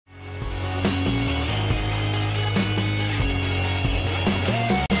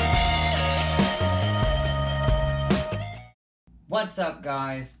What's up,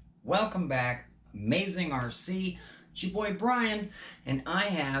 guys? Welcome back. Amazing RC. It's your boy Brian, and I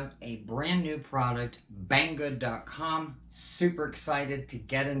have a brand new product, banggood.com. Super excited to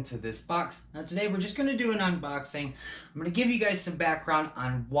get into this box. Now today we're just going to do an unboxing. I'm going to give you guys some background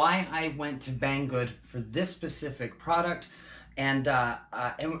on why I went to Banggood for this specific product. And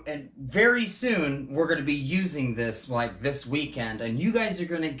very soon we're going to be using this like this weekend, and you guys are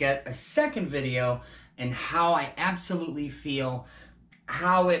going to get a second video and how I absolutely feel,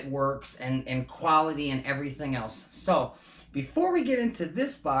 how it works, and quality and everything else. So before we get into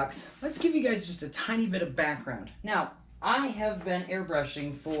this box, let's give you guys just a tiny bit of background. Now, I have been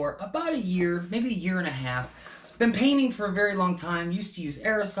airbrushing for about a year, maybe a year and a half. Been painting for a very long time. Used to use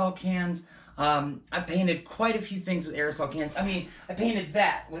aerosol cans. I painted quite a few things with aerosol cans. I mean, I painted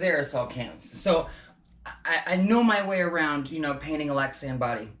that with aerosol cans. So I know my way around, you know, painting a Lexan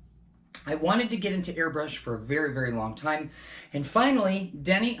body. I wanted to get into airbrush for a very, very long time. And finally,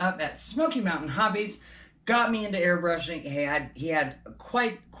 Denny up at Smoky Mountain Hobbies got me into airbrushing. He had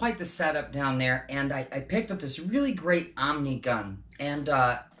quite the setup down there, and I picked up this really great Omni gun. And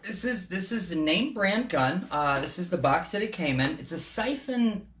this is a name brand gun. This is the box that it came in. It's a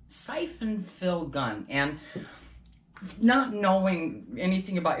siphon fill gun. And not knowing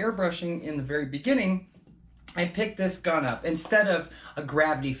anything about airbrushing in the very beginning, I picked this gun up instead of a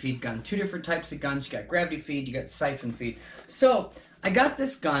gravity feed gun. Two different types of guns. You got gravity feed, you got siphon feed. So I got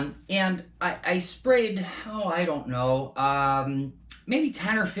this gun and I sprayed, I don't know, maybe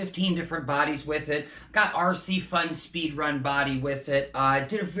 10 or 15 different bodies with it. Got RC Fun speed run body with it.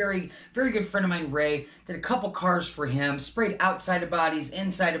 Did a very good friend of mine, Ray, did a couple cars for him. Sprayed outside of bodies,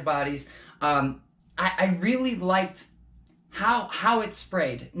 inside of bodies. I really liked how it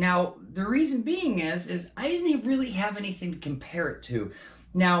sprayed. Now, the reason being is I didn't really have anything to compare it to.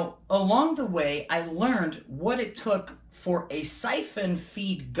 Now, along the way, I learned what it took for a siphon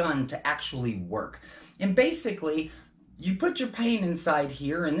feed gun to actually work. And basically, you put your paint inside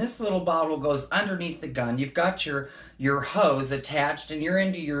here, and this little bottle goes underneath the gun. You've got your hose attached, and you're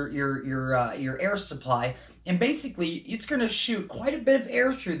into your air supply. And basically, it's going to shoot quite a bit of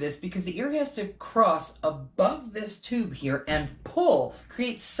air through this because the air has to cross above this tube here and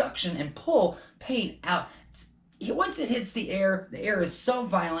create suction and pull paint out. Once it hits the air is so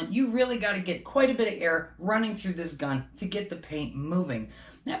violent, you really got to get quite a bit of air running through this gun to get the paint moving.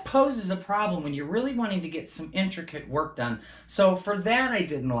 That poses a problem when you're really wanting to get some intricate work done. So for that, I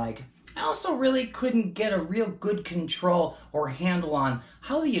didn't like. I also really couldn't get a real good control or handle on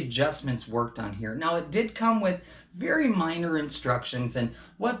how the adjustments worked on here. Now, it did come with very minor instructions and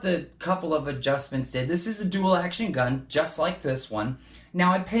what the couple of adjustments did. This is a dual action gun, just like this one.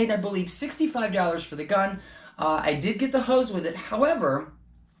 Now, I paid, I believe, $65 for the gun. I did get the hose with it. However,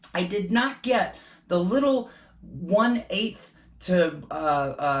 I did not get the little 1/8 to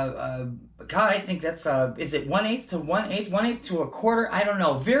God, I think that's is it 1/8 to 1/8, 1/8 to 1/4? I don't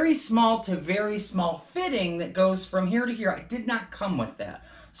know. Very small to very small fitting that goes from here to here. I did not come with that,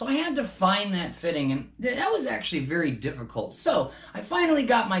 so I had to find that fitting, and that was actually very difficult. So I finally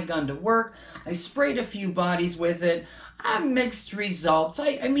got my gun to work. I sprayed a few bodies with it. Mixed results.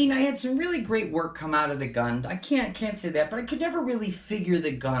 I mean, I had some really great work come out of the gun. I can't say that, but I could never really figure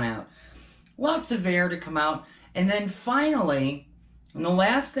the gun out. Lots of air to come out. And then finally, and the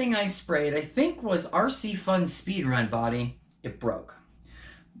last thing I sprayed, I think, was RC Fun speed run body. It broke.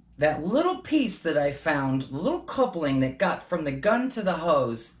 That little piece that I found, the little coupling that got from the gun to the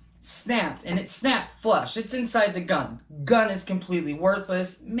hose, snapped, and it snapped flush. It's inside the gun. Gun is completely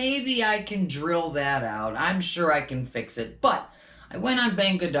worthless. Maybe I can drill that out. I'm sure I can fix it. But I went on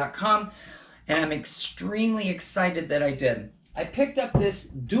banggood.com, and I'm extremely excited that I did. I picked up this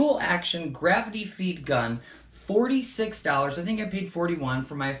dual action gravity feed gun, $46. I think I paid $41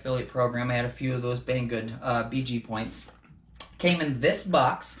 for my affiliate program. I had a few of those Banggood BG points. Came in this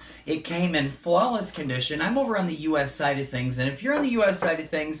box. It came in flawless condition. I'm over on the US side of things, and if you're on the US side of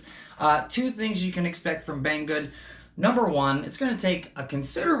things, two things you can expect from Banggood. Number one, it's going to take a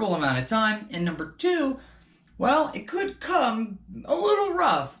considerable amount of time, and number two, well, it could come a little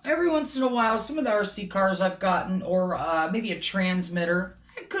rough. Every once in a while, some of the RC cars I've gotten, or maybe a transmitter,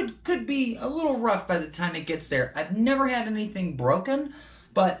 it could be a little rough by the time it gets there. I've never had anything broken,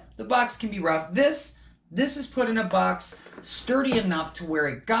 but the box can be rough. This is put in a box sturdy enough to where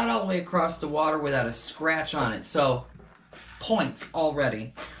it got all the way across the water without a scratch on it. So, points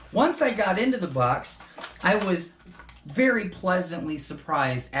already. Once I got into the box, I was very pleasantly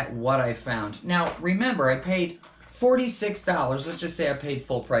surprised at what I found. Now, remember, I paid $46. Let's just say I paid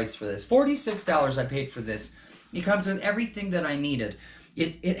full price for this. $46 I paid for this. It comes with everything that I needed.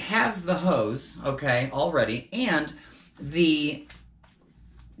 It has the hose, okay, already, and the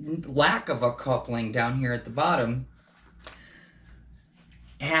lack of a coupling down here at the bottom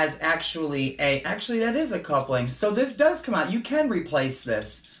has actually that is a coupling. So this does come out. You can replace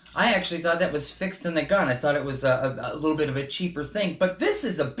this. I actually thought that was fixed in the gun. I thought it was a little bit of a cheaper thing. But this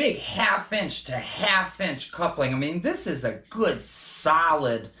is a big half-inch to half-inch coupling. I mean, this is a good,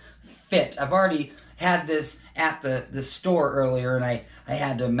 solid fit. I've already had this at the store earlier, and I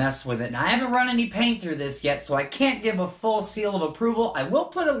had to mess with it. And I haven't run any paint through this yet, so I can't give a full seal of approval. I will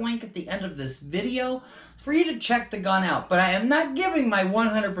put a link at the end of this video for you to check the gun out. But I am not giving my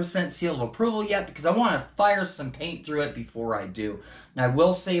 100% seal of approval yet because I want to fire some paint through it before I do. And I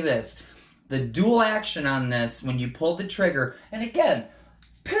will say this, the dual action on this, when you pull the trigger, and again,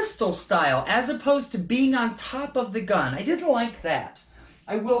 pistol style as opposed to being on top of the gun. I didn't like that.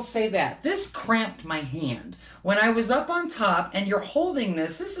 I will say that. This cramped my hand. When I was up on top and you're holding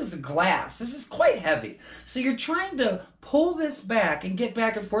this is glass. This is quite heavy. So you're trying to pull this back and get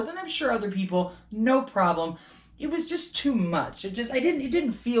back and forth, and I'm sure other people, no problem. It was just too much. It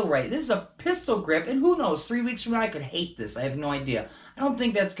didn't feel right. This is a pistol grip, and who knows, 3 weeks from now I could hate this. I have no idea. I don't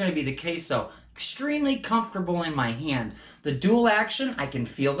think that's going to be the case though. Extremely comfortable in my hand. The dual action, I can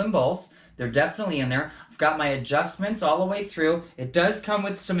feel them both. They're definitely in there. I've got my adjustments all the way through. It does come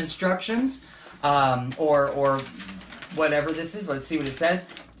with some instructions, or whatever this is. Let's see what it says.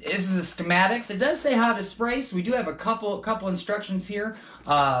 This is a schematics. It does say how to spray, so we do have a couple instructions here.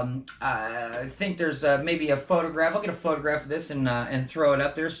 I think there's maybe a photograph. I'll get a photograph of this and throw it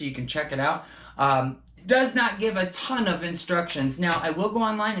up there so you can check it out. Does not give a ton of instructions. Now, I will go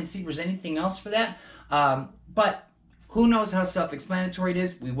online and see if there's anything else for that, but who knows how self-explanatory it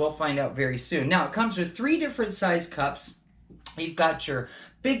is? We will find out very soon. Now, it comes with 3 different size cups. You've got your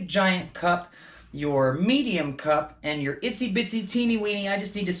big giant cup, your medium cup, and your itsy bitsy teeny weeny, I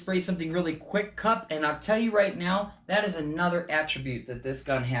just need to spray something really quick cup. And I'll tell you right now, that is another attribute that this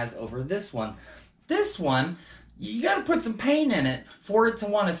gun has over this one. This one, you gotta put some paint in it for it to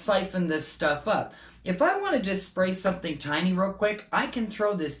want to siphon this stuff up. If I want to just spray something tiny real quick, I can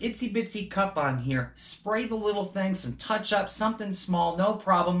throw this itsy bitsy cup on here, spray the little thing, some touch up, something small, no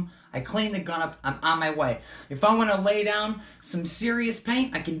problem. I clean the gun up, I'm on my way. If I want to lay down some serious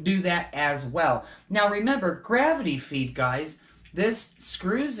paint, I can do that as well. Now remember, gravity feed, guys, this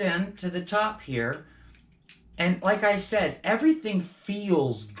screws in to the top here, and like I said, everything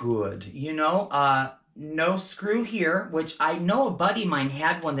feels good, you know? No screw here, which I know a buddy of mine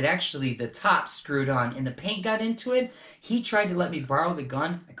had one that actually the top screwed on and the paint got into it. He tried to let me borrow the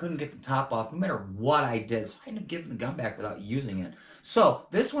gun. I couldn't get the top off no matter what I did, so I ended up giving the gun back without using it. So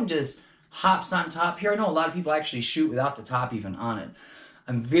this one just hops on top here. I know a lot of people actually shoot without the top even on it.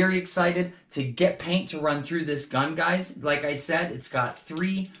 I'm very excited to get paint to run through this gun, guys. Like I said, it's got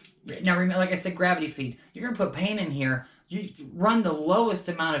 3. Now remember, like I said, gravity feed. You're going to put paint in here. You run the lowest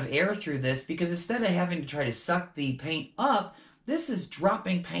amount of air through this because instead of having to try to suck the paint up, this is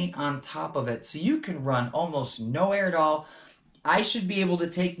dropping paint on top of it. So you can run almost no air at all. I should be able to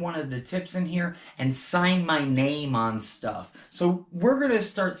take one of the tips in here and sign my name on stuff. So we're going to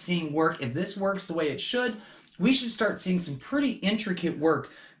start seeing work. If this works the way it should, we should start seeing some pretty intricate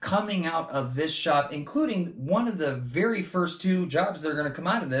work coming out of this shop, including one of the very first 2 jobs that are going to come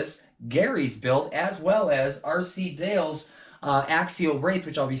out of this, Gary's build, as well as RC Dale's Axial Wraith,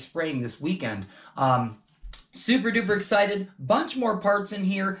 which I'll be spraying this weekend. Super duper excited. Bunch more parts in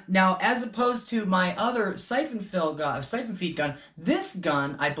here. Now, as opposed to my other siphon feed gun, this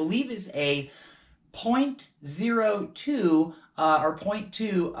gun, I believe, is a .02 or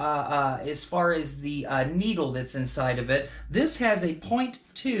 0.2 as far as the needle that's inside of it. This has a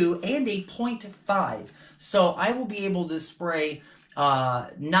 0.2 and a 0.5. So I will be able to spray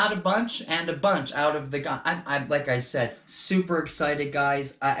not a bunch and a bunch out of the gun. I'm like I said, super excited,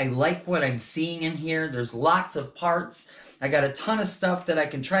 guys. I like what I'm seeing in here. There's lots of parts. I got a ton of stuff that I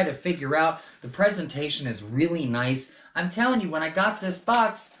can try to figure out. The presentation is really nice. I'm telling you, when I got this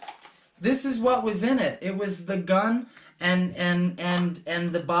box, this is what was in it. It was the gun and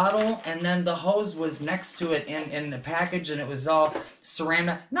the bottle, and then the hose was next to it in the package, and it was all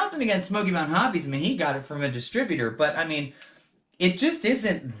ceramic. Nothing against Smoky Mountain Hobbies. I mean, he got it from a distributor, but I mean, it just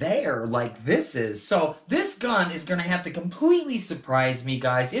isn't there like this is. So this gun is going to have to completely surprise me,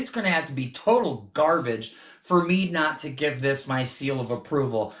 guys. It's going to have to be total garbage for me not to give this my seal of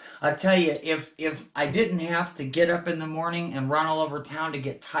approval. I'll tell you, if I didn't have to get up in the morning and run all over town to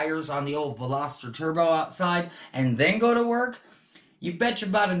get tires on the old Veloster Turbo outside and then go to work, you bet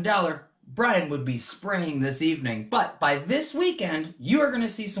your bottom dollar Brian would be spraying this evening. But by this weekend, you are going to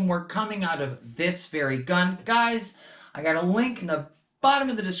see some work coming out of this very gun. Guys, I got a link in the bottom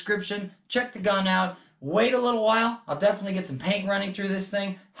of the description. Check the gun out. wait a little while. I'll definitely get some paint running through this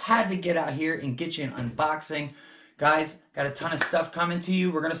thing. Had to get out here and get you an unboxing. Guys, got a ton of stuff coming to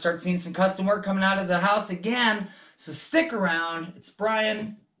you. We're going to start seeing some custom work coming out of the house again. So stick around. It's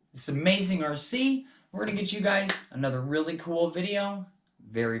Brian. It's Amazing RC. We're going to get you guys another really cool video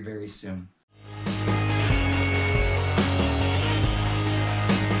very, very soon.